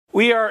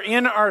We are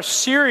in our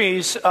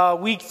series,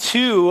 week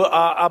 2,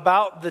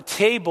 about the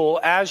table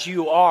as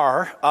you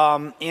are.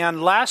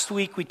 And last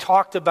week we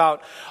talked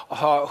about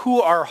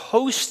who our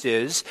host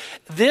is.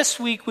 This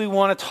week we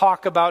want to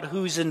talk about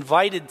who's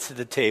invited to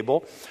the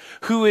table,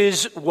 who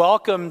is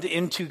welcomed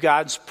into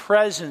God's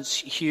presence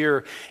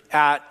here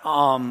at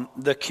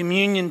the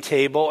communion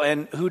table,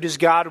 and who does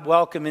God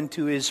welcome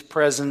into his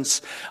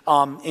presence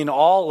in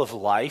all of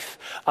life.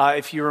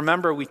 If you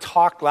remember, we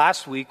talked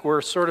last week,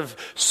 we're sort of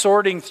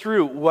sorting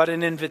through what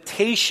an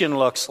invitation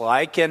looks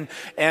like, and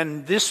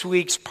this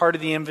week's part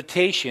of the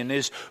invitation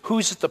is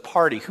who's at the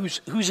party,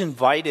 who's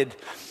invited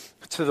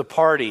to the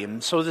party.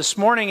 And so this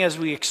morning, as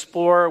we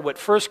explore what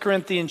 1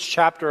 Corinthians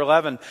chapter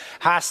 11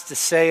 has to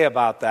say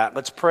about that,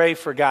 let's pray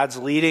for God's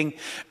leading,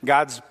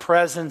 God's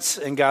presence,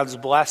 and God's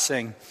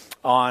blessing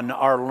on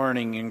our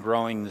learning and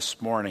growing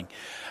this morning.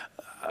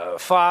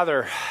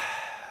 Father,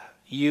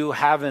 you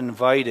have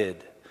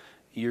invited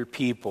your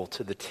people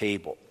to the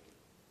table.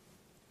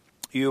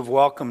 You have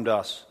welcomed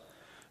us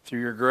through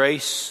your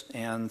grace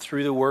and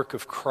through the work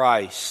of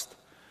Christ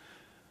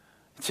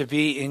to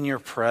be in your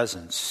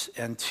presence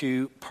and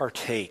to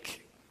partake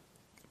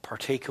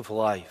of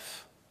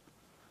life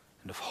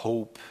and of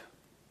hope,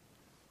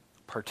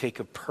 partake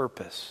of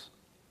purpose,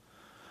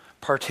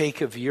 partake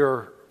of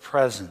your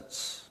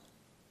presence.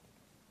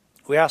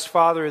 We ask,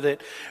 Father,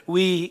 that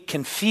we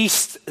can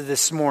feast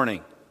this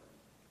morning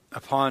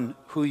upon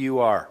who you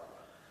are.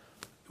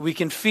 We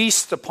can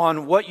feast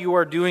upon what you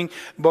are doing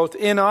both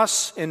in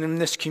us and in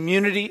this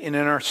community and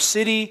in our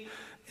city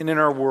and in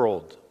our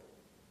world.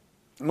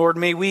 Lord,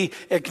 may we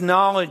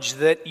acknowledge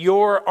that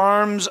your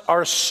arms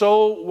are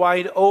so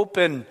wide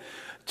open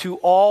to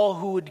all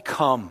who would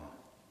come,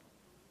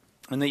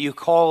 and that you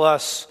call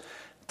us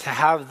to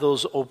have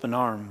those open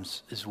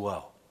arms as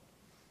well.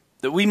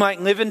 That we might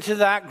live into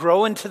that,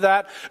 grow in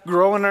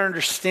our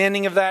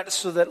understanding of that,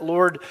 so that,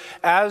 Lord,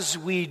 as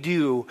we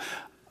do,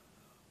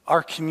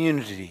 our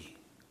community,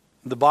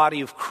 the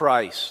body of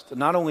Christ,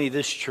 not only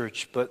this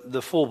church, but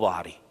the full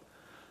body,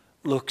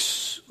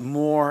 looks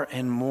more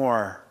and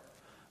more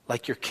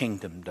like your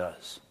kingdom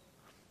does.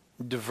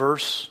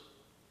 Diverse,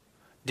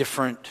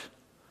 different,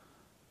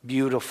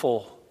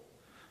 beautiful,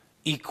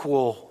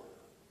 equal,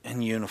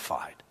 and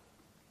unified.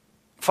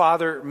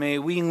 Father, may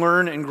we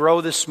learn and grow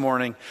this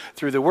morning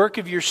through the work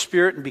of your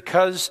Spirit and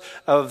because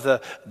of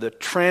the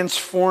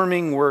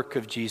transforming work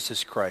of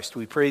Jesus Christ.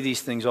 We pray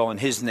these things all in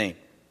his name.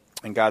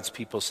 And God's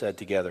people said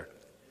together,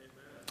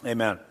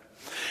 Amen.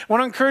 I want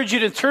to encourage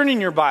you to turn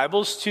in your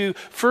Bibles to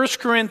 1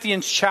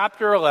 Corinthians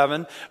chapter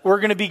 11. We're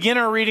going to begin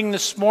our reading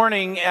this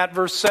morning at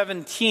verse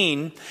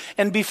 17.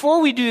 And before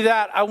we do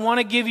that, I want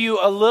to give you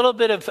a little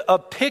bit of a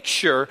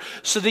picture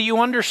so that you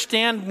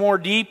understand more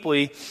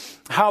deeply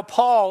how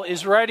Paul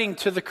is writing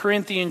to the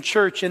Corinthian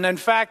church. And in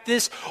fact,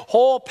 this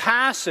whole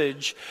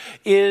passage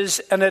is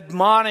an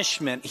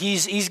admonishment.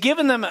 He's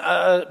given them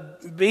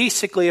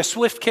basically a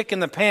swift kick in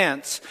the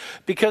pants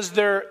because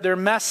they're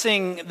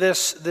messing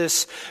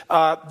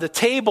the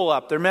table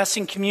up. They're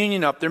messing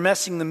communion up. They're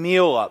messing the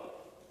meal up.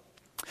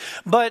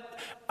 But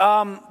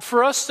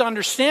for us to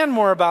understand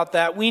more about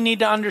that, we need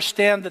to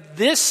understand that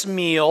this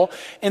meal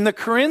in the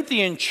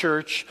Corinthian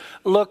church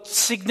looked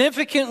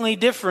significantly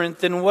different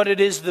than what it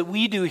is that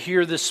we do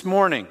here this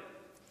morning.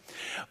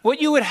 What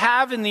you would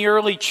have in the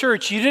early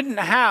church, you didn't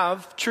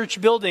have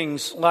church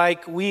buildings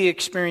like we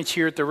experience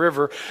here at the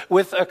river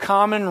with a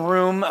common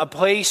room, a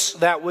place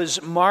that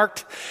was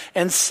marked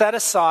and set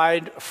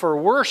aside for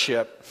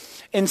worship.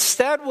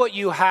 Instead, what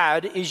you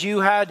had is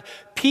you had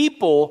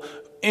people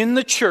in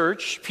the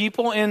church,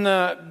 people in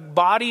the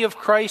body of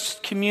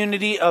Christ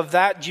community of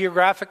that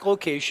geographic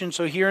location,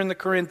 so here in the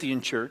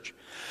Corinthian church,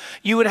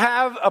 you would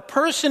have a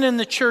person in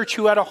the church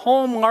who had a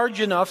home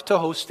large enough to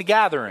host a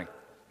gathering.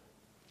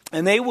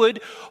 And they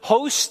would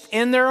host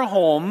in their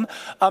home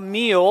a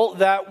meal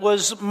that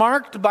was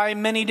marked by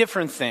many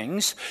different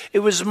things. It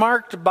was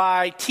marked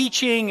by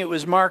teaching. It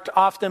was marked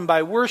often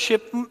by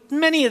worship.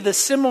 Many of the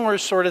similar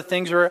sort of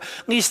things, or at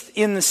least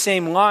in the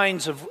same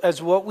lines as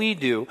what we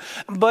do.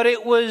 But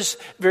it was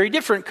very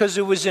different because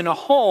it was in a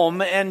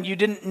home and you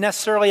didn't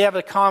necessarily have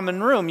a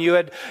common room. You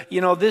had,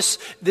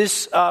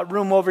 this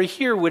room over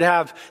here would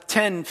have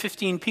 10,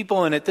 15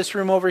 people in it. This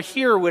room over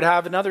here would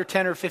have another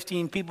 10 or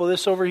 15 people.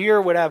 This over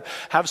here would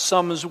have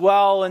some as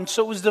well. And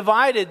so it was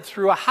divided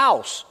through a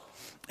house.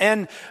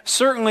 And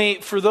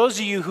certainly for those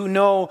of you who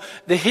know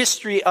the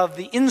history of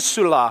the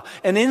insula,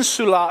 an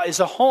insula is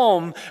a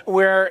home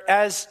where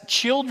as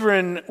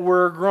children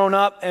were grown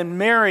up and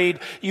married,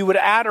 you would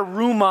add a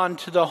room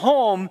onto the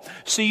home.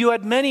 So you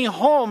had many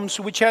homes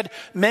which had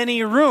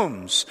many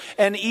rooms.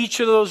 And each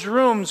of those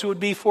rooms would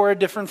be for a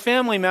different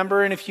family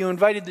member. And if you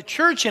invited the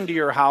church into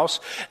your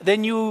house,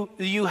 then you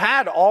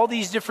had all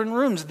these different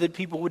rooms that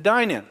people would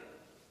dine in.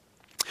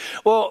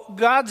 Well,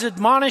 God's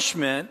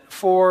admonishment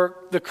for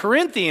the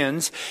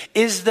Corinthians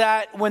is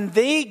that when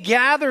they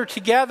gather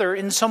together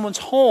in someone's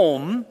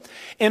home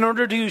in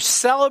order to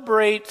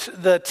celebrate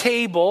the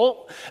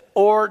table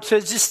or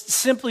to just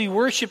simply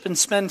worship and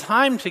spend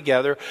time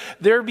together,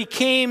 there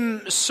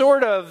became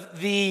sort of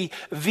the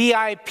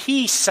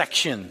VIP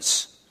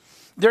sections.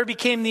 There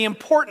became the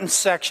important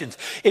sections.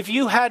 If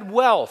you had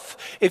wealth,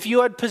 if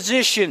you had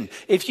position,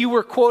 if you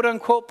were quote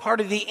unquote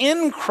part of the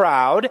in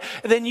crowd,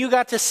 then you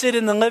got to sit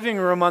in the living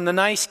room on the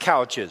nice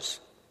couches.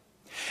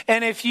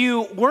 And if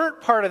you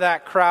weren't part of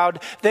that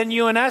crowd, then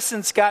you in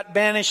essence got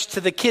banished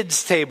to the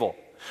kids' table.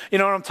 You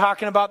know what I'm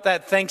talking about?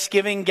 That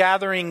Thanksgiving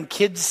gathering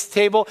kids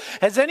table.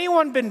 Has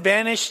anyone been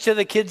banished to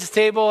the kids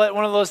table at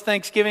one of those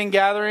Thanksgiving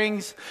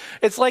gatherings?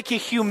 It's like a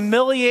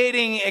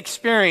humiliating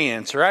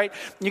experience, right?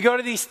 You go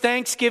to these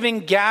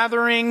Thanksgiving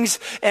gatherings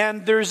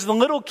and there's the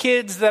little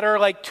kids that are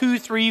like 2,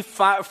 3,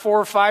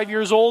 4, 5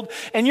 years old,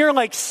 and you're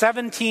like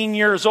 17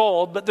 years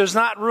old, but there's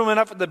not room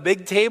enough at the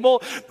big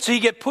table. So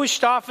you get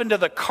pushed off into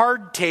the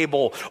card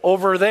table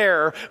over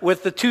there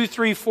with the 2,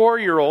 3,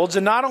 4-year-olds.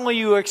 And not only are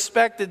you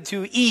expected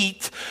to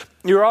eat,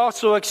 you're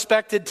also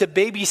expected to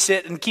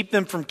babysit and keep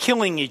them from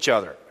killing each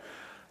other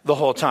the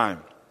whole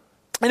time.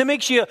 And it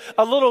makes you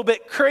a little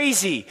bit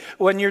crazy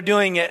when you're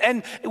doing it.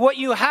 And what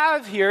you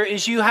have here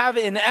is you have,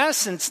 in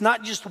essence,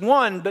 not just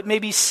one, but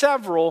maybe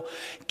several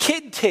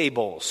kid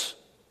tables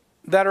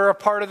that are a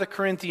part of the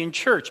Corinthian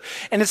church.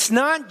 And it's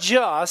not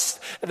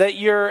just that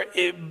you're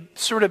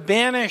sort of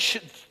banished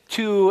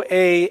to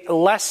a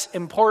less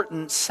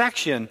important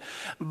section,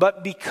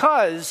 but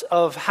because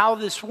of how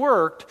this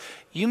worked,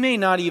 you may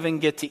not even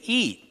get to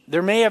eat.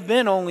 There may have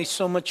been only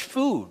so much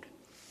food.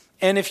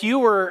 And if you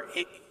were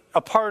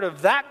a part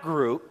of that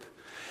group,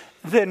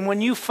 then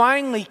when you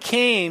finally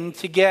came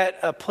to get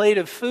a plate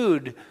of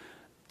food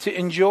to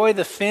enjoy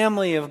the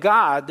family of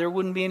God, there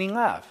wouldn't be any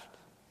left.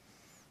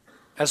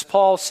 As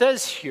Paul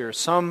says here,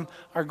 some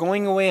are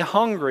going away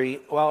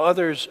hungry while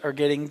others are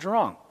getting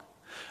drunk,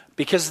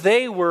 because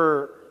they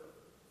were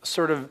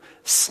sort of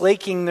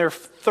slaking their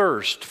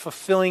thirst,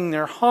 fulfilling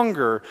their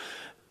hunger,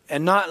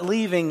 and not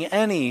leaving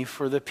any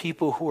for the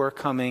people who are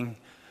coming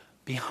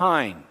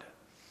behind.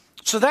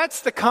 So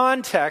that's the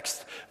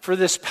context for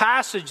this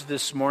passage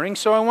this morning.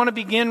 So I want to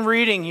begin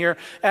reading here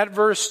at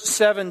verse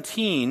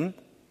 17.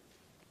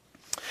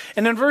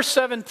 And in verse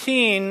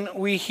 17,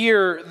 we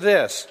hear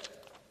this.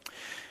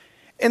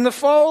 In the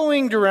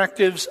following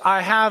directives,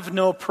 I have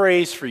no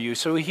praise for you.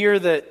 So we hear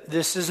that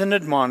this is an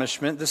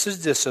admonishment, this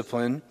is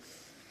discipline.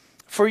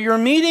 For your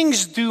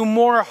meetings do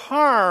more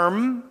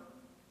harm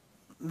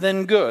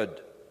than good.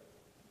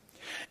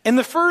 In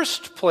the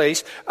first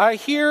place, I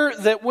hear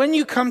that when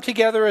you come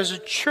together as a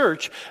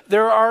church,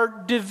 there are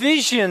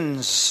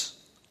divisions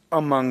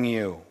among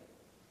you.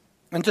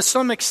 And to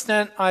some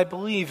extent, I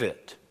believe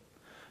it.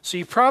 So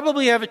you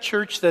probably have a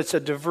church that's a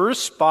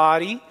diverse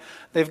body.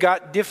 They've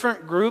got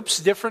different groups,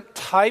 different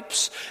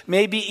types,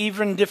 maybe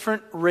even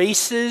different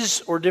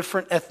races or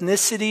different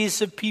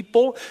ethnicities of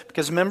people.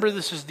 Because remember,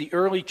 this is the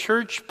early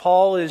church.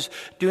 Paul is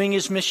doing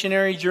his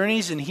missionary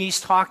journeys and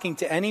he's talking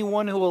to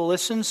anyone who will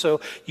listen.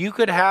 So you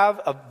could have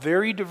a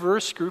very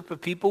diverse group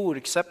of people who would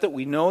accept that.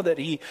 We know that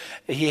he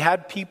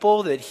had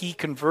people that he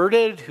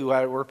converted who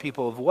were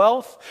people of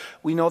wealth.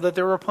 We know that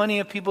there were plenty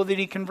of people that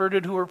he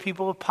converted who were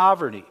people of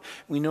poverty.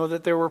 We know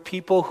that there were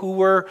people who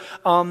were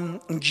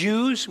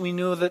Jews. We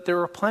know that there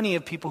were plenty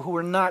of people who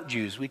were not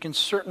Jews. We can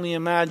certainly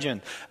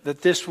imagine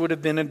that this would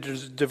have been a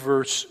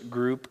diverse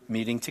group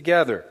meeting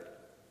together.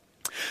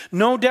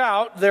 No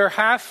doubt there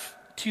have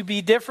to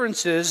be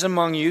differences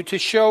among you to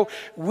show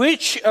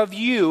which of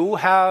you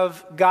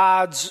have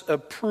God's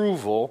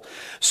approval.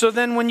 So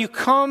then when you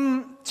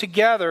come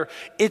together,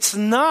 it's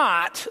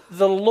not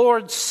the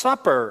Lord's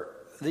Supper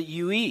that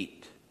you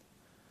eat.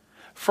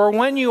 For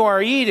when you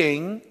are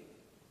eating,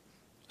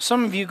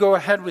 some of you go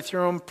ahead with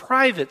your own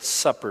private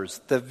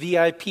suppers, the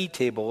VIP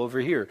table over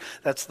here.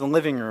 That's the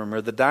living room or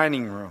the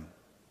dining room.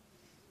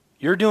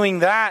 You're doing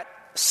that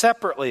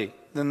separately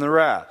than the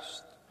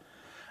rest.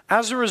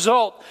 As a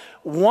result,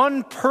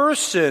 one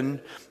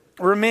person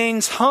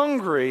remains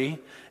hungry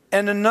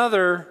and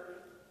another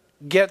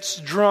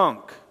gets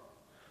drunk.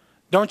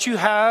 Don't you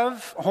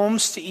have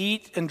homes to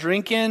eat and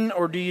drink in,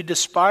 or do you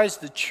despise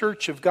the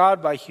church of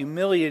God by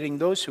humiliating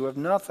those who have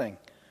nothing?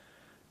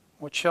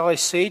 What shall I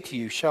say to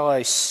you? Shall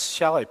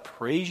I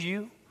praise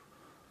you?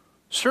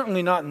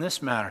 Certainly not in this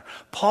matter.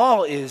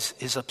 Paul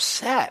is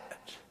upset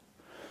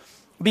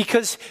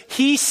because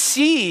he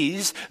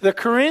sees the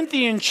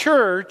Corinthian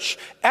church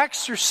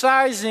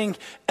exercising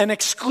an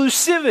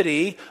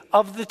exclusivity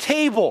of the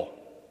table.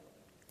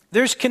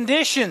 There's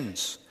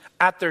conditions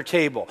at their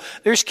table.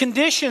 There's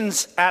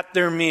conditions at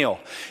their meal.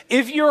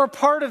 If you're a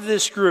part of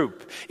this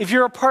group, if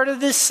you're a part of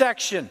this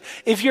section,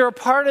 if you're a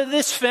part of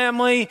this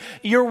family,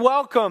 you're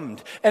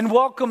welcomed, and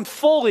welcomed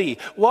fully,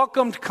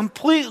 welcomed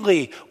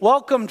completely,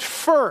 welcomed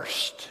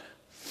first.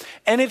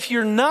 And if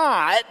you're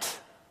not,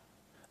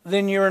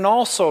 then you're an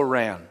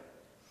also-ran.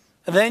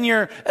 Then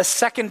you're a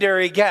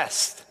secondary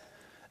guest.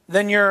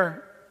 Then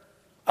you're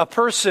a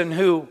person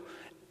who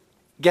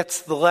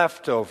gets the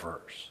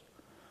leftovers.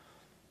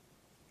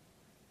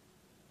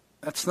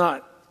 That's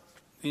not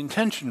the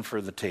intention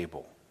for the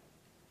table,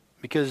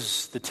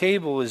 because the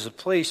table is a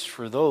place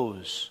for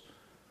those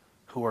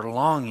who are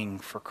longing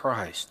for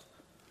Christ.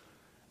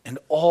 And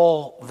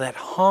all that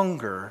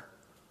hunger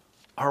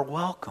are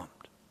welcomed.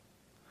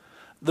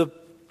 The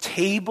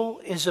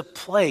table is a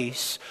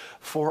place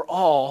for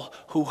all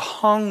who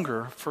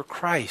hunger for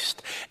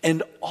Christ.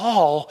 And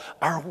all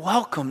are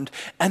welcomed,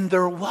 and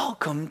they're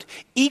welcomed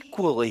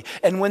equally.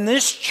 And when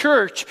this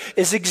church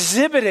is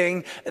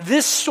exhibiting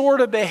this sort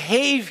of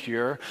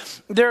behavior,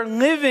 they're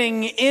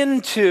living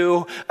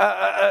into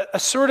a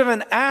sort of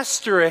an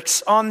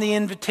asterisk on the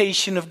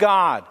invitation of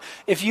God.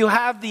 If you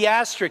have the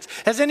asterisk,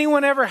 has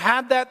anyone ever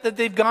had that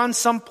they've gone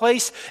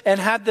someplace and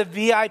had the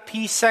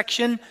VIP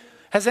section?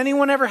 Has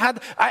anyone ever had?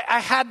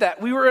 I had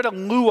that. We were at a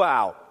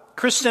luau.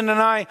 Kristen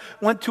and I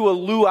went to a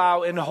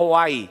luau in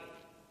Hawaii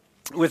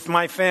with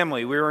my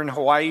family. We were in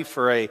Hawaii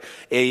for a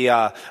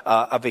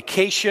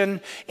vacation,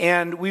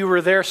 and we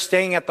were there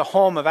staying at the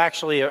home of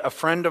actually a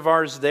friend of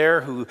ours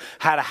there who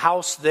had a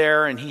house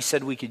there, and he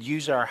said we could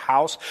use our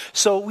house.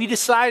 So we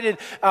decided,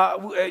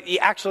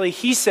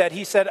 he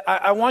said,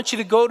 I want you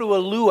to go to a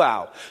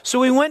luau. So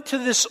we went to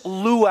this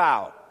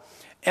luau.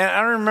 And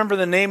I don't remember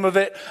the name of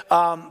it,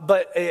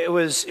 but it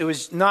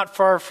was not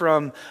far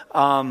from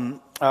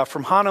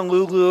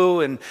Honolulu,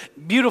 and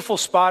beautiful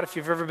spot. If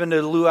you've ever been to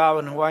a luau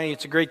in Hawaii,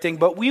 it's a great thing.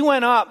 But we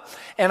went up,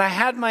 and I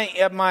had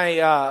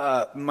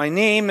my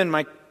name and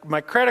my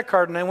credit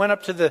card, and I went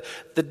up to the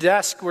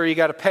desk where you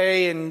got to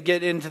pay and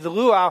get into the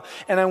luau.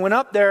 And I went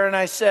up there and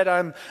I said,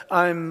 I'm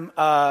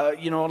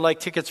like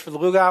tickets for the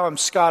luau. I'm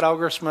Scott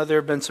Elgersma. There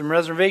have been some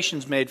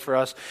reservations made for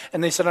us,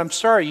 and they said, I'm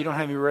sorry, you don't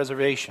have any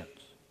reservations.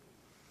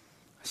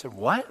 I said,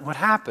 what? What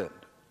happened?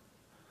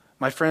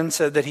 My friend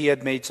said that he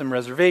had made some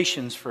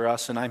reservations for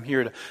us, and I'm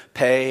here to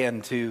pay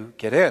and to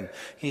get in.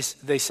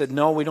 They said,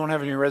 no, we don't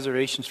have any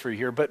reservations for you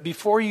here. But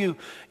before you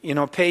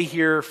pay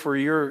here for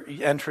your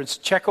entrance,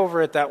 check over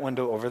at that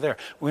window over there.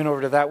 We went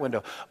over to that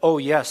window. Oh,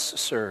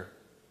 yes, sir,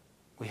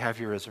 we have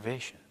your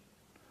reservation,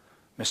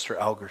 Mr.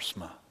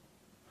 Elgersma.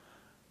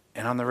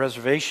 And on the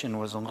reservation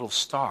was a little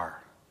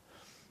star.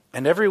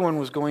 And everyone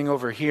was going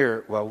over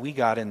here while we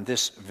got in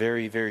this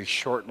very, very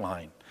short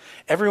line.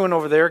 Everyone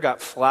over there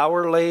got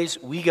flower leis.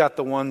 We got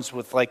the ones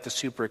with like the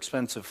super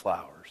expensive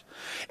flowers.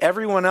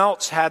 Everyone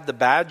else had the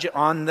badge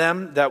on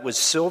them that was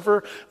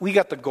silver. We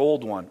got the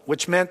gold one,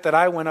 which meant that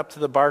I went up to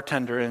the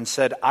bartender and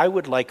said, I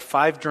would like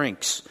 5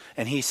 drinks.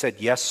 And he said,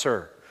 yes,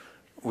 sir.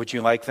 Would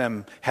you like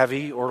them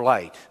heavy or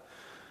light?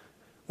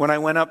 When I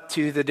went up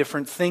to the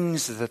different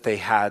things that they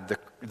had,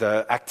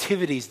 the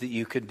activities that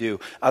you could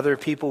do, other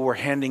people were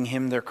handing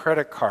him their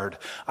credit card.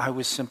 I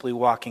was simply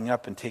walking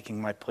up and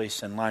taking my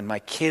place in line. My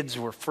kids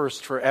were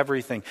first for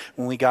everything.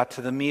 When we got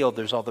to the meal,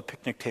 there's all the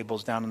picnic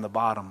tables down in the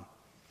bottom.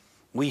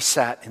 We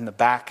sat in the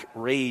back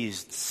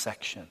raised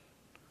section,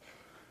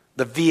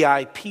 the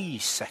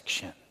VIP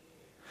section.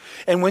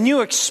 And when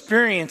you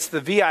experience the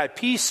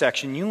VIP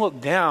section, you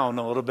look down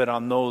a little bit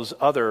on those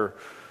other,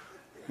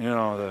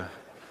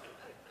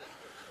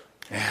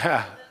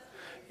 yeah,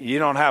 you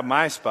don't have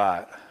my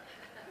spot.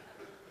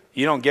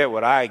 You don't get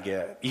what I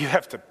get. You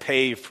have to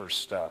pay for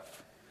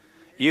stuff.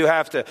 You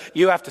have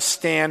to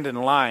stand in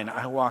line.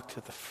 I walk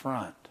to the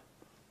front.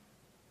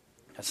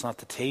 That's not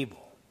the table.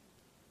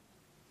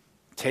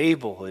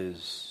 Table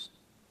is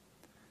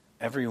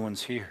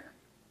everyone's here.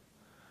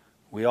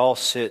 We all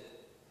sit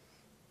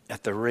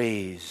at the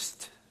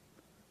raised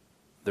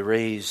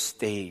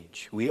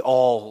stage. We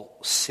all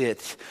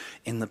sit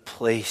in the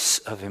place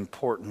of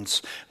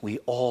importance. We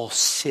all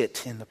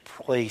sit in the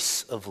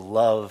place of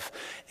love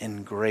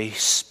and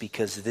grace,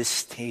 because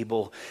this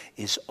table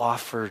is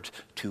offered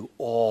to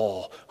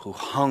all who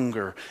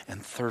hunger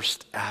and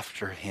thirst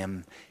after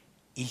him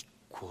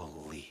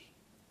equally.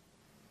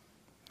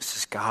 This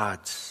is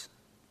God's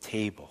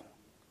table,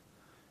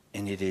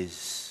 and it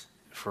is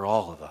for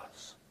all of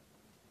us.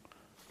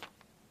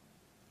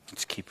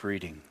 Let's keep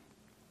reading.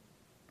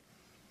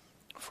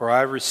 For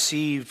I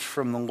received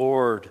from the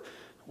Lord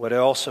what I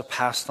also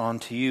passed on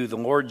to you. The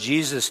Lord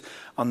Jesus,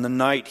 on the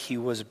night he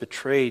was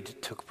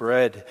betrayed, took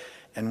bread,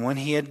 and when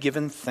he had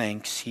given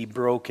thanks, he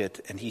broke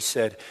it, and he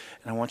said,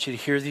 and I want you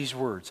to hear these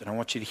words, and I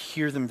want you to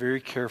hear them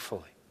very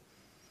carefully.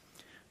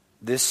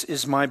 This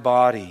is my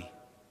body,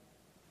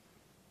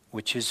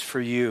 which is for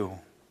you.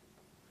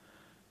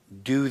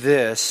 Do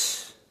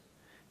this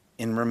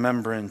in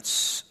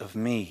remembrance of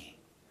me.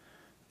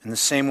 In the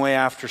same way,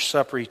 after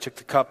supper, he took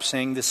the cup,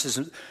 saying,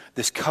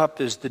 This cup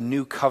is the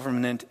new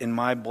covenant in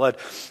my blood.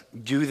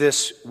 Do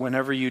this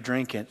whenever you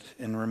drink it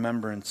in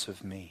remembrance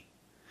of me.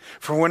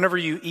 For whenever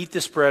you eat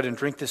this bread and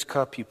drink this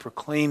cup, you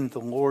proclaim the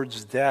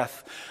Lord's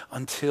death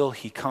until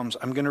he comes.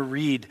 I'm going to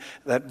read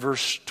that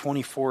verse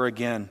 24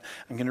 again.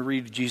 I'm going to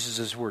read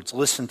Jesus' words.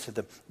 Listen to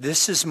them.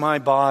 This is my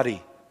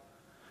body,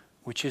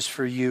 which is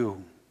for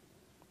you.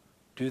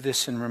 Do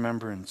this in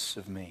remembrance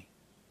of me.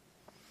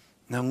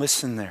 Now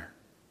listen there.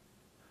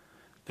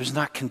 There's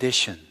not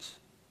conditions.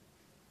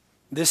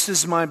 This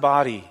is my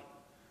body,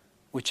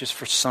 which is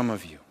for some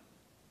of you.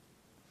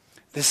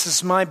 This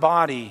is my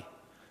body,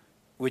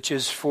 which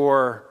is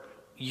for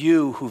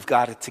you who've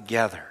got it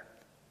together.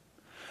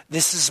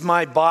 This is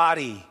my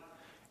body,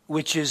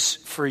 which is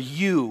for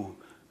you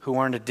who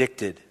aren't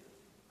addicted.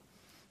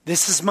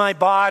 This is my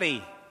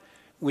body,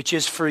 which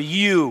is for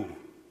you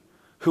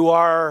who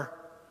are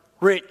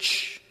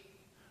rich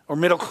or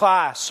middle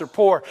class or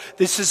poor.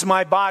 This is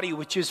my body,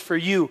 which is for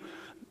you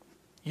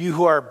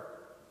who are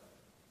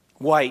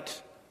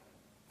white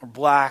or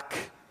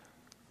black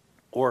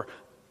or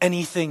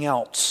anything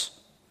else.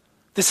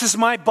 This is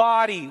my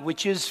body,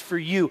 which is for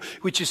you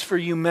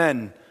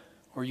men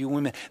or you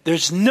women.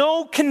 There's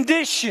no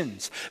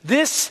conditions.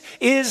 This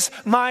is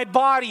my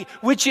body,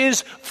 which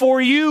is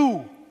for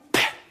you.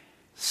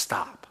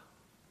 Stop.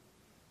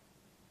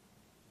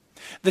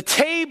 The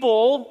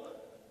table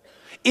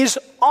is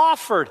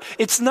offered.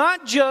 It's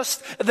not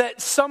just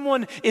that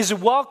someone is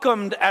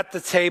welcomed at the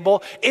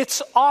table.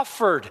 It's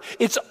offered.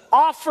 It's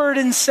offered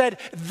and said,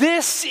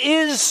 this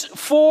is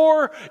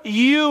for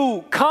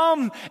you.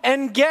 Come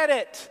and get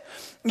it.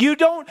 You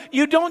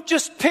don't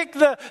just pick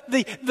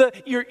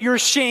you're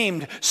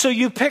ashamed, so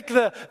you pick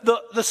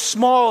the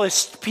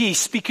smallest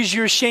piece because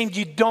you're ashamed.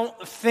 You don't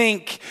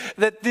think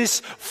that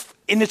this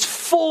in its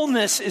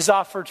fullness is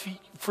offered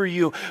for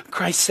you.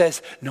 Christ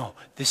says, no,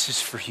 this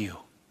is for you.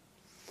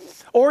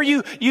 Or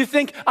you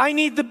think, I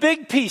need the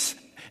big piece.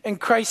 And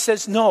Christ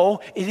says,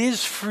 no, it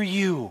is for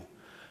you.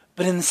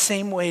 But in the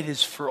same way, it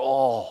is for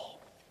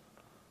all.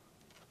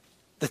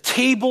 The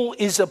table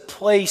is a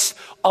place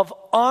of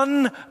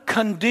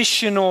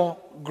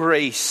unconditional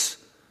grace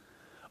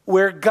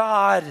where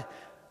God,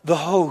 the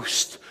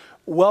host,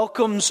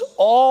 welcomes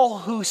all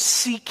who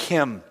seek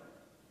him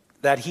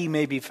that he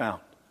may be found.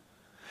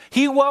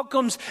 He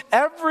welcomes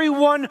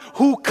everyone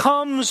who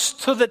comes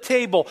to the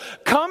table.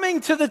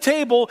 Coming to the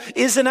table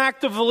is an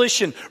act of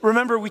volition.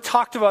 Remember, we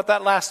talked about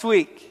that last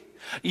week.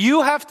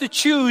 You have to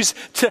choose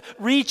to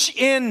reach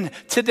in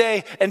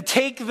today and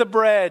take the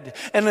bread.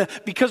 And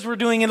because we're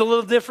doing it a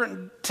little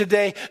different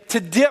today,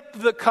 to dip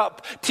the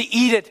cup, to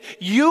eat it.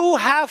 You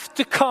have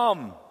to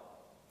come.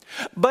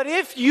 But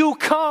if you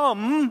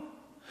come,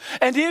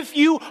 and if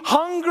you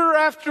hunger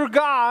after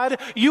God,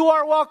 you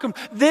are welcome.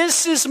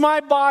 This is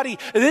my body.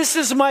 This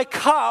is my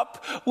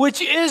cup,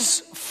 which is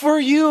for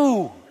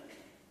you.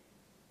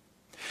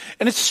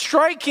 And it's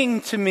striking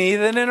to me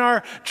that in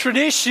our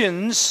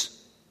traditions,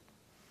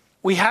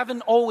 we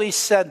haven't always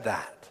said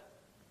that.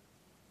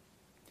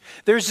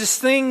 There's this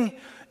thing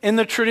in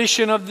the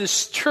tradition of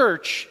this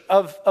church,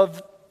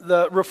 of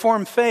the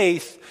Reformed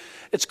faith,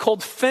 it's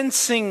called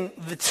fencing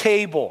the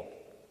table.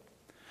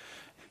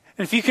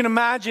 And if you can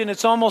imagine,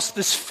 it's almost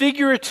this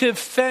figurative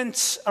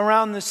fence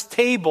around this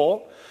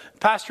table.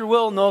 Pastor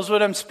Will knows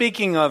what I'm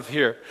speaking of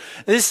here.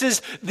 This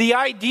is the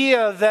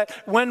idea that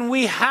when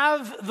we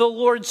have the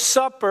Lord's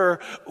Supper,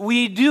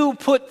 we do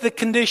put the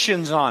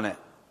conditions on it.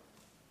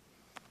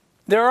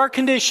 There are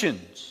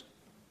conditions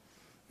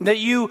that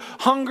you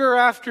hunger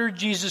after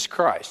Jesus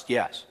Christ,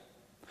 yes.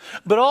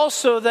 But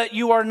also that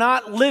you are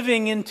not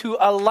living into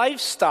a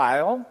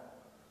lifestyle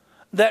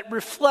that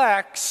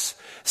reflects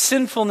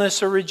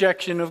sinfulness or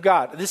rejection of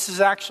God. This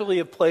is actually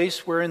a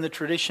place where in the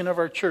tradition of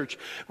our church,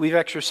 we've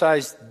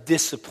exercised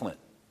discipline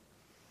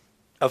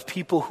of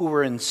people who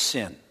were in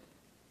sin.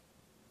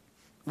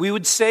 We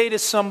would say to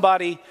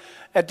somebody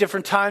at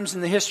different times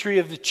in the history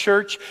of the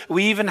church,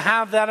 we even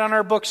have that on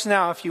our books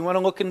now. If you want to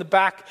look in the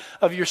back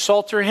of your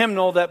Psalter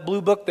hymnal, that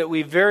blue book that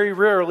we very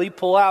rarely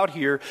pull out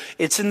here,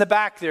 it's in the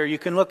back there. You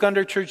can look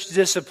under church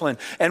discipline.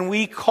 And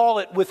we call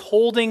it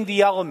withholding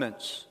the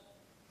elements.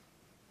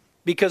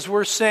 Because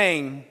we're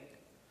saying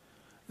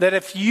that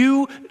if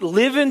you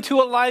live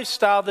into a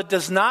lifestyle that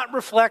does not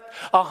reflect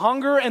a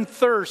hunger and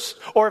thirst,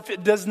 or if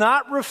it does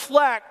not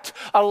reflect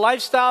a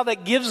lifestyle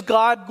that gives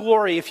God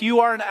glory, if you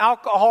are an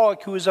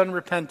alcoholic who is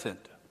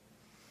unrepentant,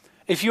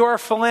 if you are a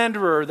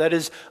philanderer that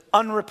is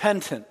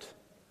unrepentant,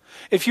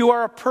 if you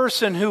are a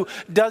person who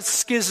does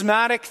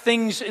schismatic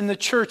things in the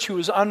church who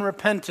is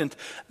unrepentant,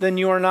 then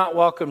you are not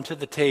welcome to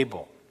the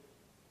table.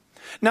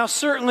 Now,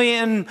 certainly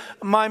in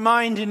my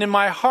mind and in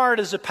my heart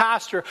as a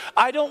pastor,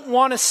 I don't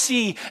want to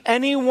see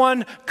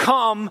anyone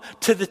come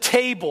to the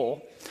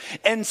table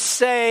and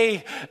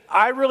say,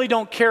 I really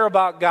don't care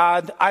about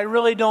God, I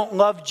really don't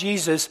love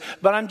Jesus,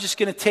 but I'm just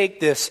going to take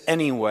this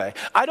anyway.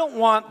 I don't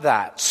want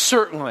that,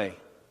 certainly.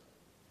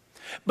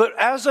 But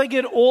as I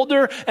get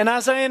older and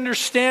as I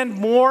understand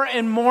more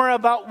and more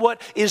about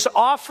what is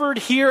offered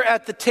here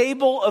at the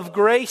table of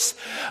grace,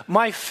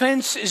 my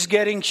fence is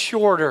getting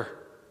shorter.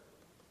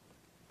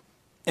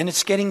 And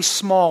it's getting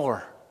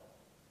smaller.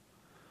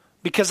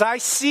 Because I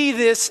see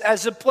this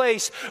as a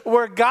place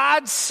where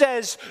God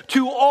says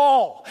to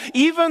all,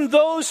 even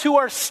those who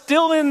are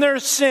still in their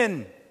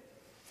sin,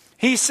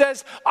 He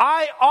says,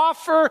 I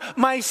offer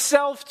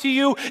myself to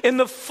you in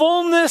the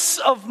fullness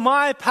of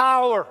my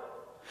power.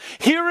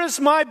 Here is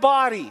my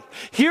body.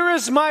 Here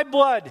is my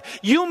blood.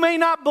 You may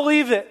not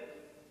believe it.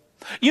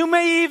 You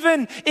may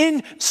even,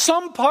 in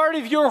some part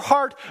of your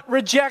heart,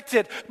 reject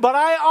it. But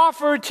I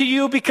offer it to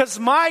you because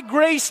my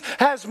grace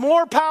has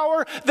more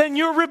power than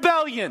your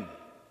rebellion.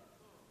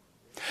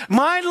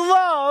 My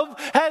love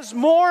has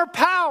more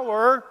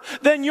power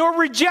than your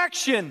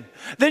rejection,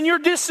 than your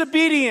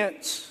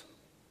disobedience.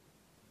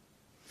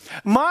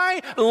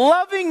 My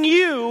loving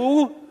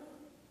you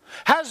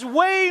has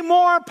way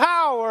more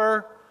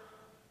power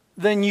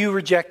than you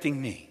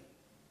rejecting me.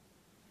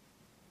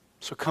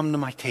 So come to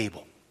my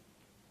table.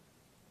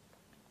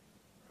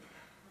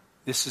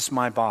 This is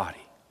my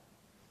body.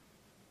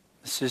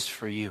 This is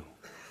for you.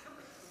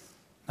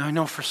 Now I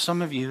know for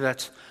some of you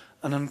that's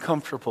an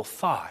uncomfortable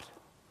thought.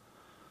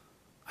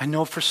 I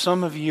know for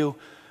some of you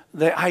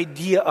the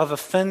idea of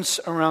offense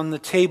around the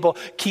table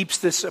keeps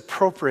this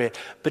appropriate.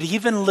 But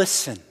even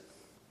listen.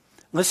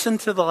 Listen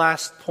to the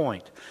last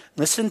point.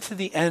 Listen to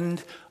the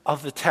end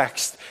of the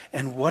text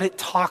and what it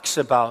talks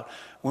about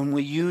when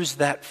we use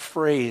that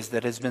phrase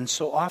that has been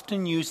so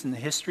often used in the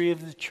history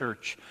of the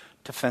church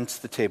to fence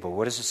the table.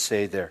 What does it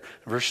say there?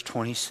 Verse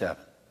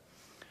 27.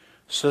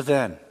 So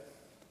then,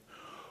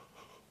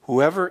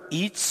 whoever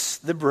eats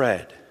the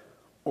bread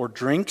or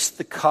drinks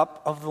the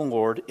cup of the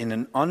Lord in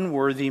an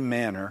unworthy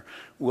manner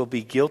will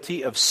be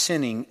guilty of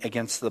sinning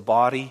against the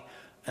body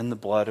and the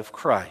blood of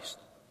Christ.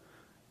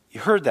 You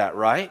heard that,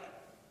 right?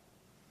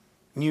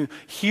 You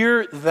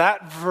hear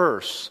that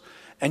verse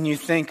and you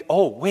think,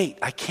 oh, wait,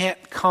 I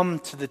can't come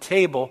to the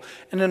table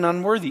in an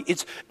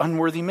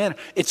unworthy manner.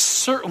 It's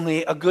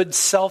certainly a good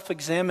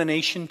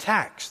self-examination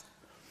text.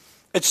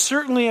 It's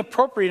certainly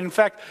appropriate. In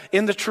fact,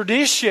 in the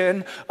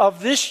tradition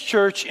of this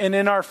church and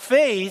in our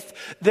faith,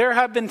 there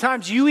have been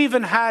times you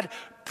even had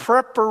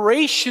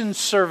preparation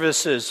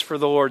services for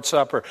the Lord's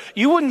Supper.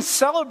 You wouldn't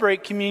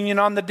celebrate communion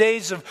on the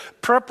days of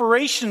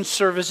preparation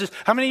services.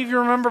 How many of you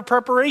remember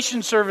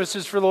preparation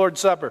services for the Lord's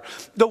Supper?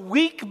 The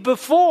week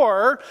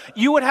before,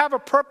 you would have a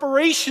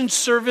preparation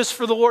service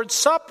for the Lord's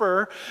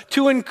Supper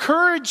to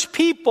encourage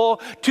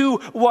people to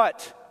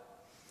what?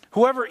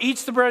 Whoever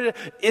eats the bread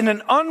in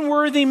an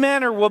unworthy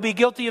manner will be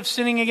guilty of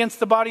sinning against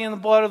the body and the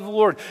blood of the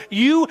Lord.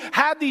 You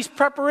had these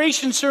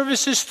preparation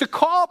services to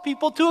call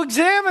people to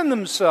examine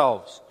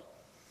themselves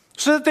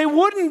so that they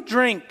wouldn't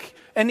drink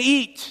and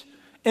eat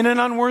in an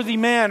unworthy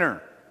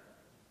manner.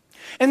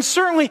 And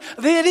certainly,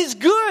 it is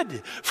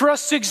good for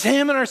us to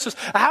examine ourselves.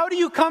 How do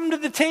you come to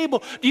the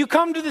table? Do you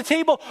come to the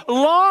table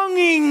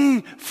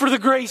longing for the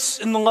grace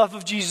and the love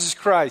of Jesus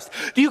Christ?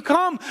 Do you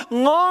come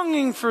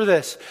longing for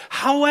this?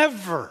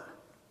 However,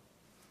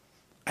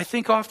 I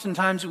think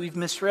oftentimes we've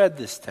misread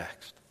this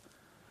text,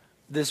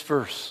 this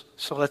verse.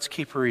 So let's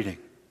keep reading.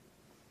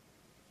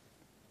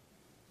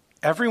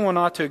 Everyone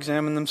ought to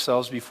examine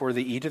themselves before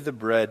they eat of the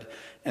bread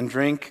and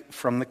drink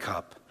from the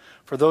cup.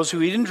 For those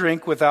who eat and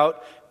drink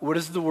without, what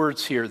is the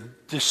words here?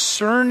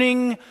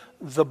 Discerning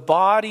the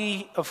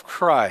body of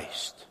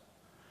Christ.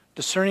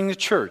 Discerning the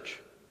church.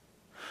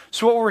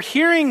 So what we're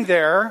hearing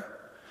there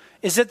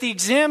is that the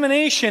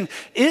examination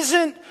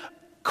isn't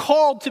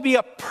called to be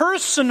a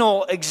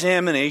personal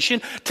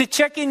examination, to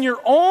check in your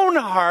own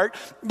heart,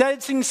 that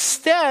it's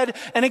instead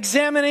an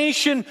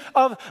examination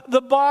of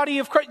the body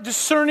of Christ,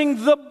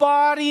 discerning the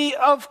body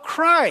of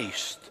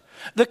Christ,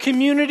 the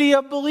community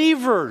of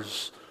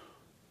believers,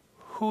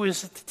 who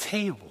is at the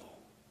table,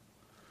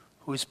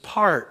 who is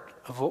part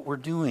of what we're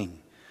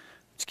doing.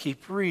 Let's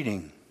keep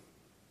reading.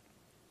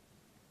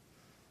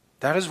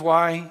 That is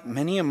why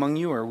many among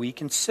you are weak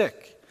and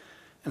sick,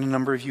 and a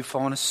number of you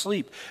fallen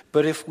asleep.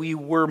 But if we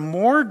were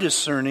more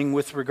discerning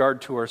with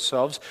regard to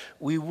ourselves,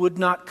 we would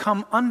not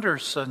come under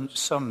some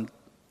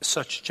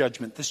such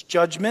judgment. This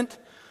judgment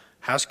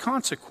has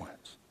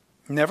consequence.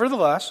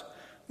 Nevertheless,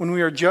 when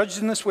we are judged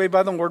in this way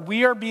by the Lord,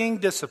 we are being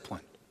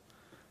disciplined,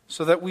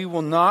 so that we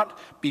will not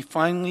be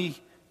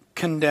finally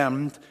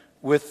condemned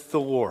with the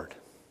Lord.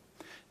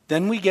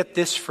 Then we get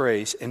this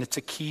phrase, and it's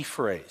a key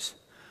phrase.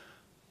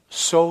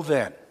 So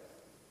then.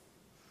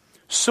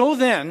 So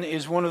then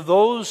is one of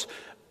those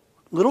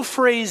little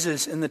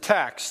phrases in the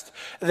text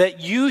that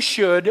you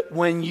should,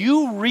 when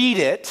you read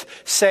it,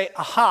 say,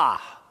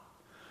 aha.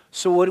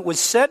 So what was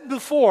said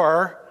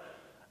before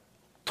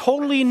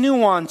totally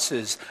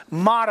nuances,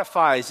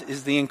 modifies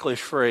is the English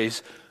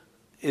phrase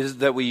is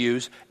that we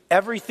use,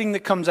 everything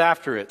that comes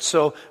after it.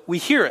 So we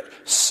hear it.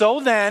 So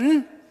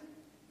then,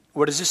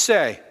 what does it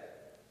say?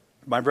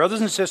 My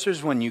brothers and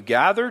sisters, when you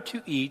gather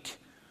to eat,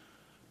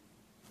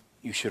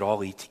 you should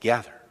all eat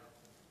together.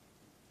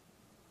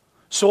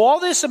 So all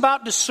this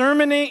about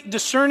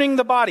discerning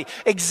the body,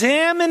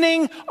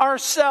 examining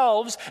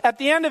ourselves, at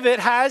the end of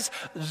it has,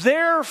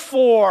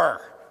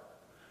 therefore,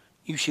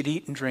 you should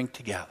eat and drink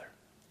together.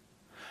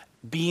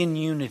 Be in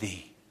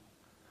unity.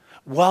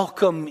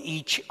 Welcome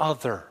each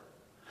other.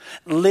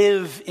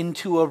 Live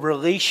into a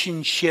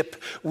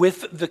relationship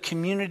with the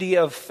community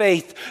of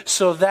faith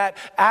so that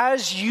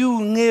as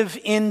you live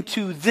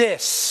into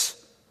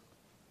this,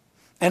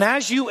 And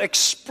as you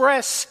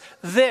express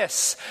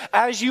this,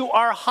 as you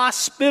are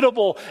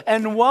hospitable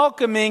and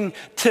welcoming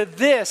to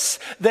this,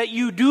 that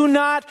you do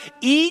not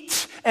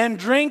eat and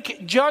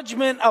drink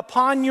judgment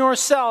upon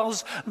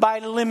yourselves by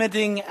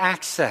limiting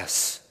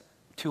access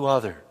to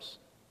others.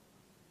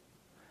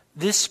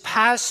 This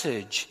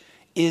passage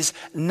is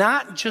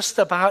not just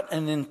about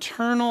an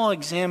internal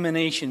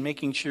examination,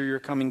 making sure you're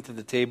coming to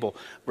the table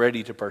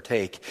ready to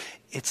partake.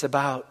 It's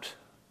about,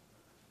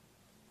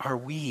 are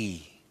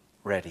we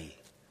ready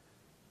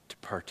to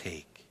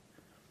partake?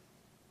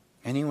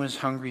 Anyone who's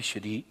hungry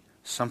should eat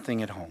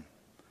something at home,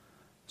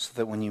 so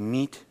that when you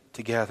meet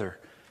together,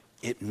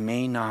 it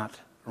may not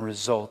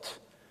result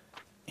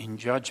in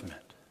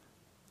judgment.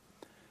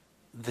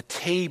 The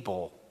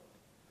table,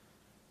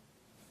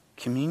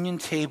 communion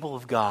table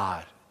of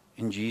God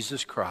in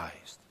Jesus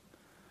Christ,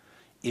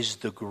 is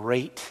the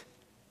great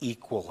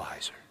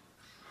equalizer.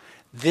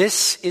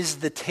 This is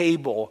the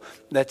table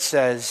that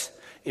says,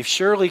 if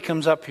Shirley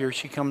comes up here,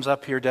 she comes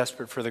up here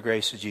desperate for the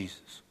grace of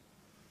Jesus.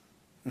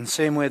 In the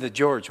same way that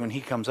George, when he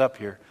comes up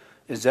here,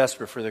 is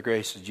desperate for the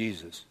grace of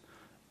Jesus.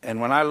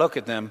 And when I look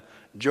at them,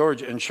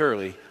 George and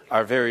Shirley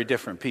are very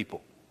different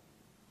people.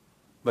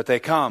 But they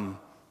come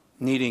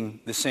needing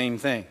the same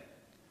thing.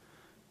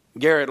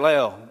 Garrett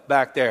Lale,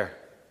 back there,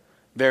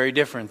 very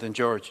different than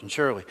George and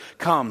Shirley,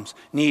 comes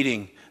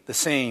needing the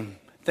same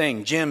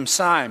thing. Jim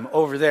Syme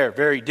over there,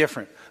 very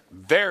different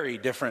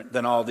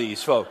than all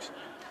these folks.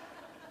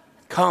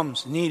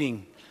 Comes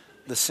needing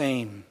the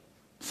same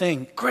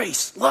thing.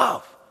 Grace,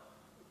 love.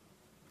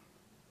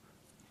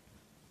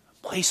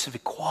 A place of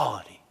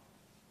equality.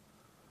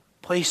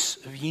 Place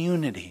of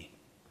unity.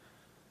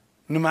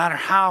 No matter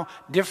how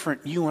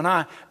different you and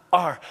I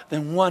are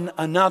than one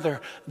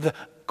another, the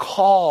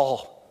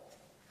call,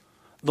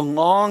 the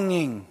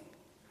longing,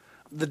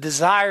 the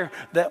desire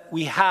that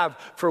we have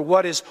for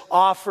what is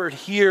offered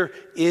here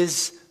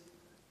is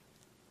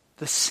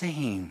the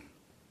same.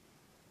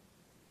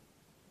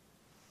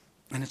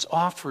 And it's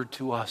offered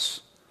to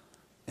us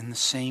in the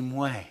same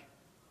way.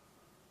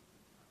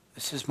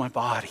 This is my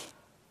body,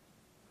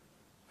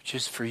 which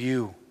is for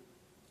you.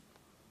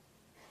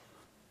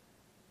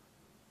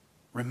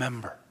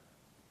 Remember.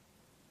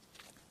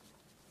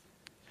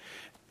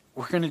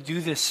 We're going to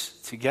do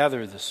this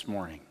together this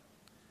morning.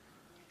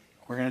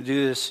 We're going to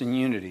do this in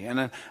unity.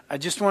 And I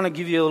just want to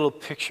give you a little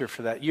picture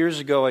for that. Years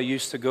ago, I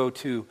used to go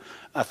to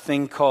a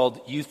thing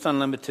called Youth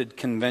Unlimited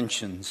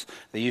conventions.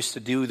 They used to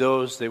do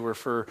those. They were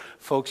for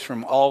folks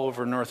from all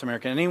over North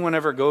America. Anyone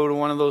ever go to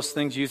one of those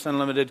things, Youth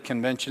Unlimited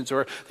conventions?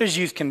 Or there's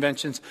youth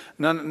conventions.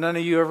 None of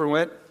you ever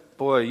went?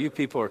 Boy, you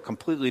people are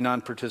completely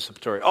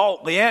non-participatory. Oh,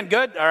 Leanne,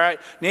 good. All right.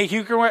 Nate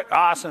Huker went.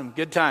 Awesome.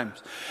 Good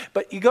times.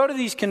 But you go to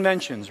these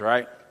conventions,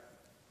 right?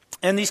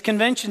 And these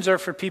conventions are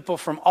for people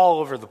from all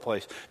over the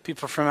place.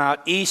 People from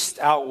out east,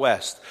 out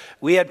west.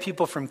 We had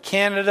people from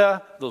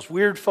Canada, those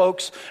weird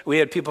folks. We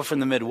had people from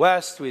the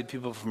Midwest. We had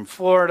people from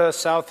Florida,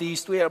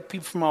 Southeast. We had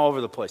people from all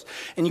over the place.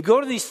 And you go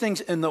to these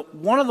things, and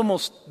one of the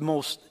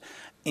most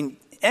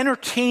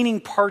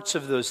entertaining parts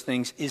of those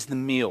things is the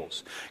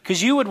meals.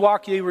 Because you would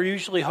walk, they were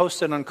usually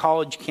hosted on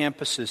college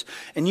campuses.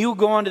 And you would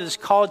go onto this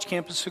college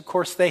campus, of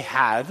course, they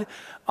had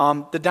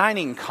the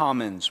dining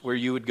commons where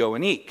you would go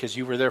and eat, because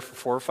you were there for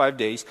 4 or 5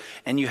 days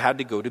and you had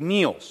to go to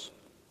meals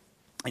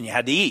and you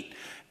had to eat.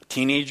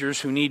 Teenagers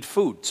who need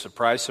food,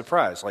 surprise,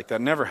 surprise, like that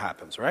never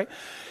happens, right?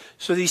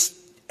 So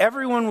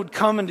everyone would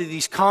come into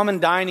these common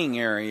dining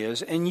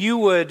areas and you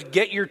would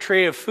get your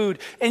tray of food,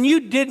 and you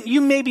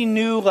maybe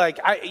knew,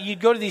 you'd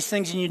go to these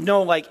things and you'd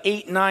know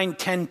 8, 9,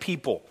 10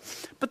 people.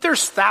 But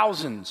there's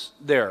thousands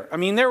there. I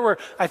mean,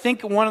 I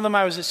think one of them,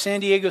 I was at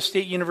San Diego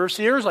State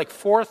University, there was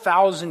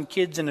 4,000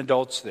 kids and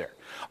adults there.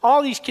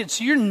 All these kids,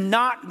 so you're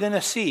not going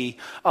to see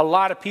a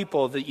lot of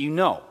people that you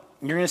know.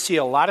 You're going to see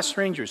a lot of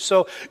strangers.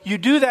 So you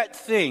do that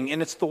thing,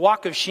 and it's the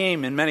walk of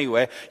shame in many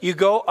ways. You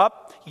go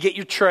up, you get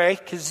your tray,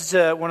 because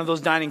it's one of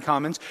those dining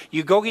commons.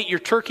 You go get your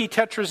turkey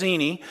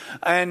tetrazzini,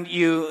 and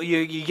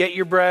you get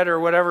your bread or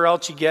whatever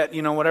else you get,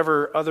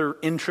 whatever other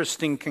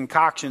interesting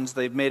concoctions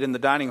they've made in the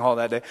dining hall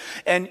that day.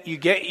 And you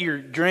get your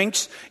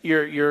drinks,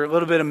 your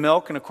little bit of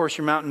milk, and of course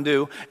your Mountain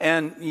Dew.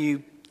 And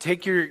you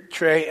take your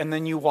tray, and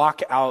then you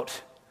walk out,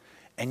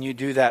 and you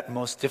do that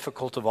most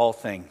difficult of all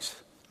things.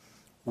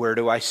 Where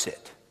do I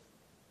sit?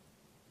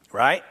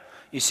 Right?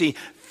 You see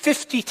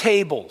 50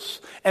 tables,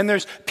 and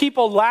there's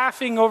people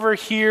laughing over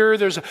here.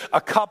 There's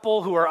a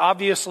couple who are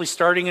obviously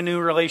starting a new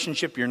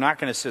relationship. You're not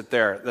going to sit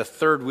there. The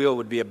third wheel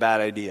would be a bad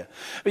idea.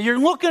 But you're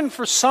looking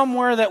for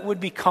somewhere that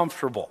would be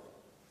comfortable.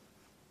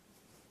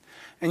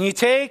 And you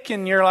take,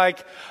 and you're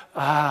like,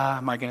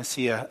 am I going to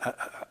see a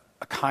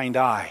kind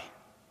eye?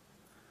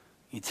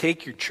 You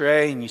take your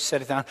tray and you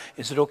set it down.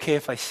 Is it okay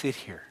if I sit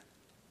here?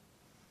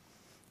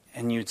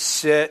 And you'd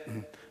sit,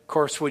 and of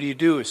course, what do you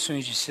do as soon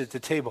as you sit at the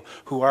table?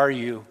 Who are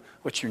you?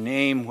 What's your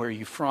name? Where are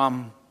you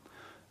from?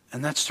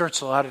 And that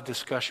starts a lot of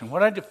discussion.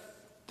 What I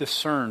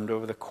discerned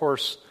over the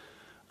course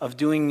of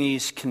doing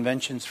these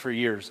conventions for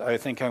years, I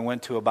think I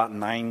went to about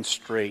 9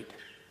 straight.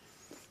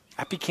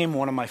 That became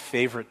one of my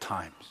favorite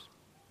times.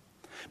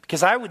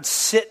 Because I would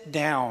sit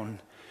down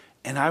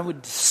and I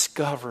would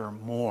discover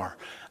more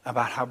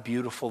about how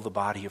beautiful the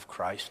body of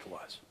Christ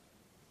was.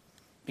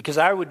 Because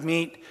I would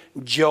meet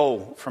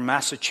Joe from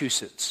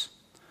Massachusetts.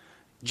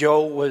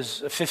 Joe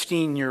was a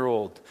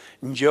 15-year-old.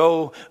 And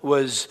Joe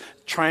was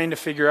trying to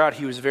figure out,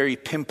 he was very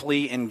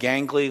pimply and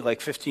gangly, like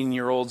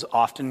 15-year-olds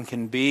often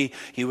can be.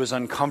 He was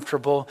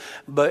uncomfortable.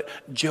 But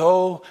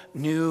Joe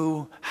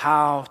knew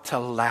how to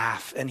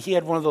laugh. And he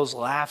had one of those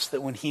laughs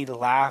that when he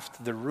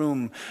laughed, the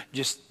room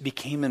just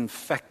became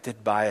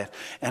infected by it.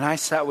 And I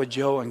sat with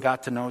Joe and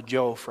got to know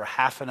Joe for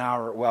half an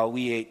hour while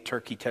we ate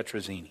turkey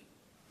tetrazzini.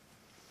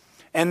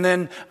 And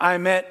then I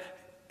met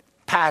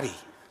Patty.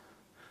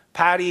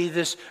 Patty,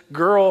 this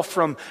girl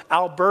from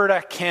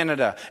Alberta,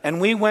 Canada.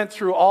 And we went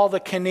through all the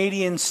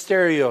Canadian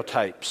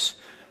stereotypes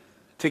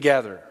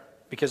together,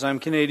 because I'm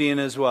Canadian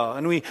as well.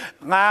 And we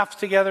laughed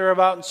together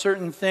about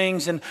certain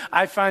things. And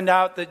I found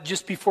out that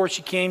just before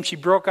she came, she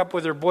broke up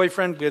with her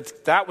boyfriend.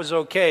 But that was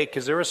okay,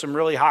 because there were some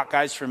really hot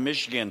guys from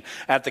Michigan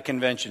at the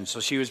convention. So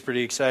she was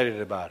pretty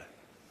excited about it.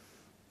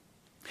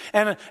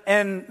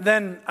 And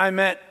then I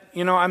met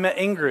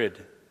Ingrid.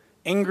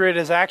 Ingrid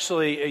is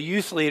actually a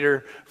youth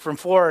leader from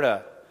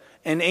Florida.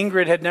 And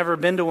Ingrid had never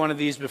been to one of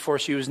these before.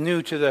 She was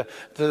new to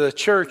the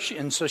church,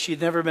 and so she'd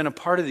never been a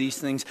part of these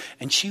things.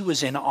 And she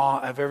was in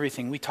awe of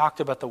everything. We talked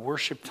about the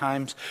worship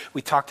times.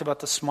 We talked about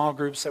the small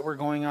groups that were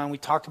going on. We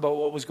talked about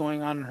what was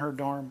going on in her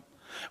dorm.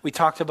 We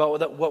talked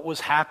about what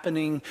was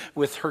happening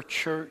with her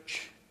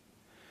church.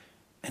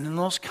 And in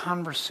those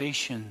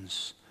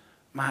conversations,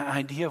 my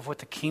idea of what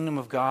the kingdom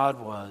of God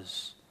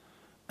was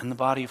and the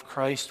body of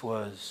Christ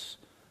was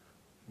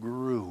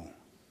grew.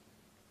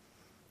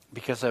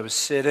 Because I was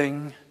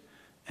sitting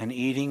and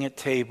eating at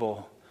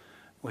table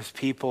with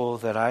people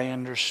that I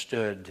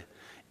understood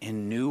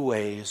in new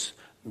ways,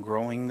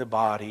 growing the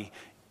body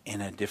in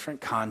a different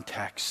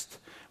context,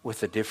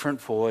 with a different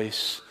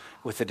voice,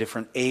 with a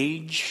different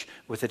age,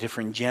 with a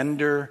different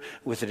gender,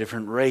 with a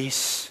different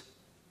race,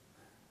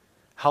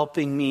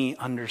 helping me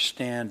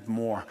understand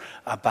more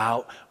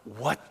about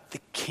what the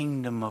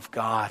kingdom of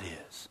God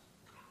is.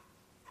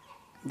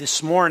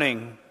 This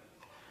morning,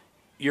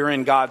 you're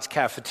in God's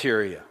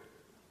cafeteria.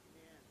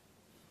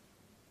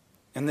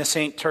 And this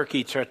ain't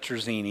turkey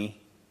tetrazzini,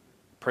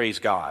 praise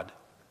God.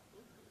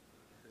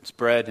 It's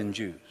bread and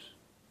juice.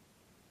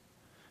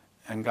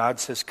 And God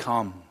says,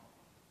 come,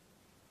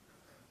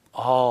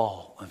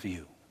 all of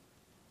you.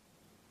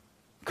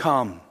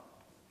 Come,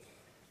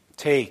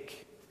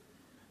 take,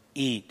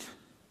 eat,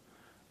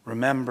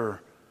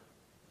 remember,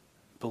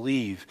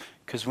 believe.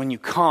 Because when you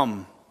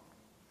come,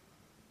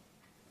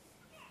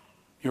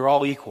 you're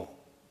all equal.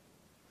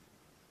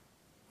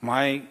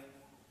 My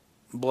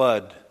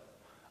blood,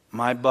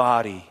 my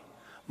body,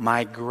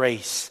 my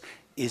grace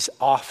is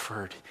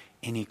offered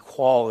in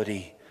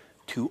equality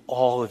to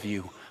all of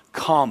you.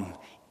 Come,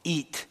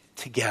 eat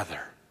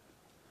together.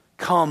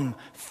 Come,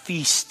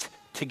 feast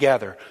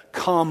together.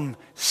 Come,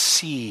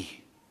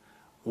 see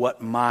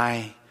what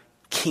my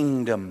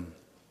kingdom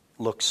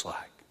looks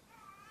like.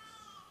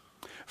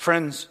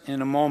 Friends,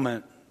 in a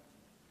moment,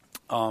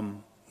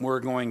 we're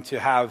going to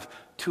have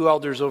 2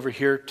 elders over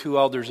here, 2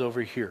 elders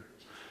over here.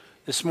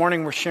 This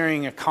morning we're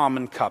sharing a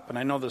common cup, and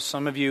I know there's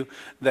some of you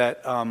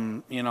that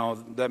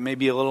that may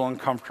be a little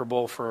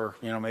uncomfortable for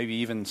maybe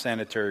even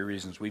sanitary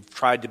reasons. We've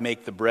tried to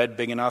make the bread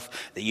big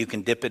enough that you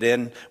can dip it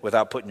in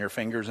without putting your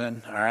fingers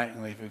in. All right,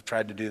 we've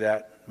tried to do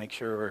that. Make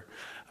sure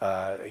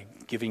we're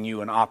giving you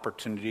an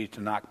opportunity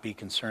to not be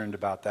concerned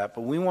about that.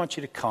 But we want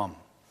you to come.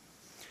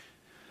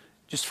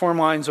 Just form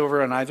lines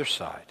over on either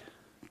side.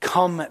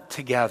 Come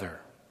together.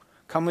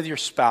 Come with your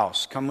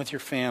spouse. Come with your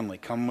family.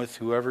 Come with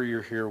whoever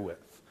you're here with.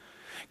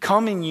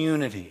 Come in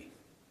unity.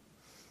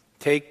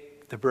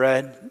 Take the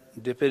bread,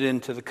 dip it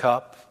into the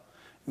cup.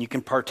 You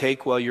can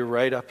partake while you're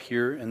right up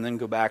here and then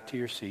go back to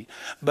your seat.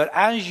 But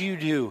as you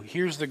do,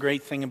 here's the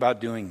great thing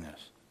about doing this.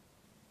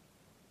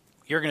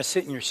 You're going to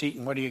sit in your seat,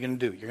 and what are you going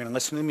to do? You're going to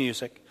listen to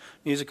music.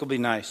 Music will be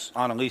nice.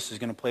 Annalise is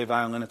going to play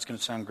violin. It's going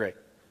to sound great.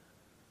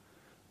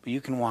 But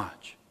you can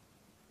watch.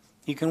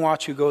 You can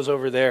watch who goes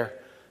over there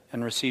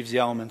and receives the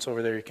elements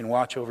over there. You can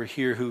watch over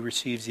here who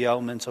receives the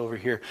elements over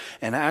here.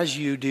 And as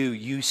you do,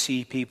 you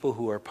see people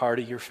who are part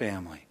of your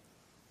family.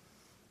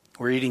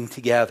 We're eating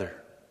together.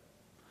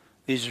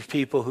 These are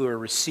people who are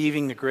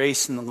receiving the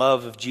grace and the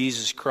love of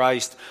Jesus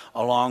Christ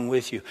along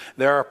with you.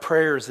 There are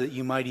prayers that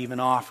you might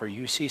even offer.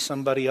 You see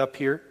somebody up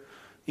here,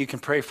 you can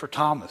pray for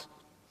Thomas.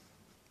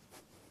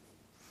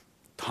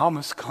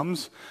 Thomas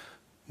comes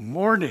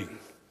mourning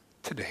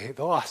today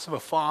the loss of a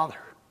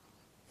father.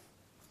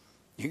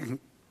 You can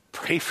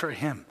pray for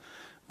him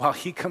while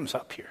he comes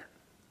up here.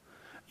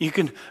 You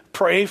can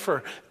pray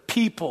for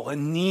people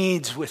and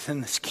needs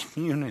within this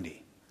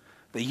community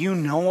that you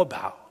know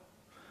about.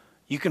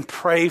 You can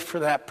pray for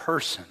that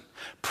person.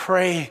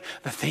 Pray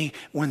that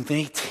when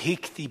they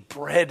take the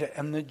bread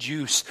and the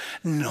juice,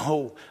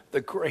 know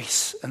the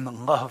grace and the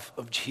love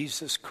of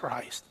Jesus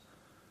Christ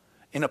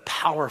in a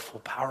powerful,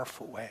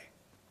 powerful way.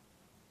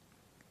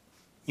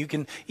 You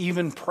can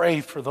even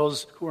pray for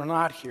those who are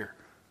not here.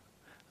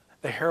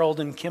 the Harold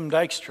and Kim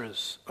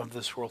Dykstras of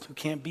this world who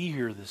can't be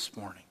here this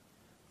morning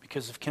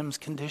because of Kim's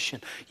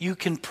condition. You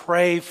can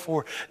pray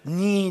for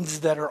needs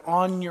that are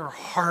on your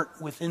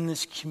heart within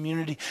this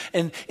community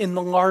and in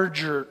the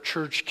larger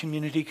church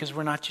community, because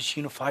we're not just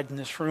unified in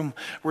this room,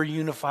 we're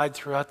unified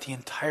throughout the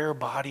entire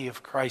body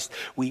of Christ.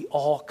 We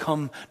all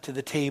come to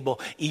the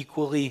table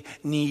equally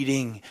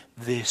needing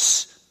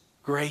this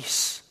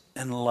grace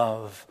and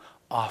love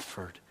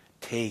offered.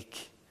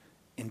 Take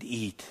and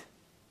eat.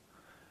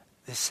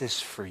 This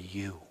is for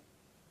you.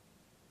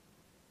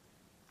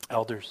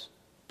 Elders,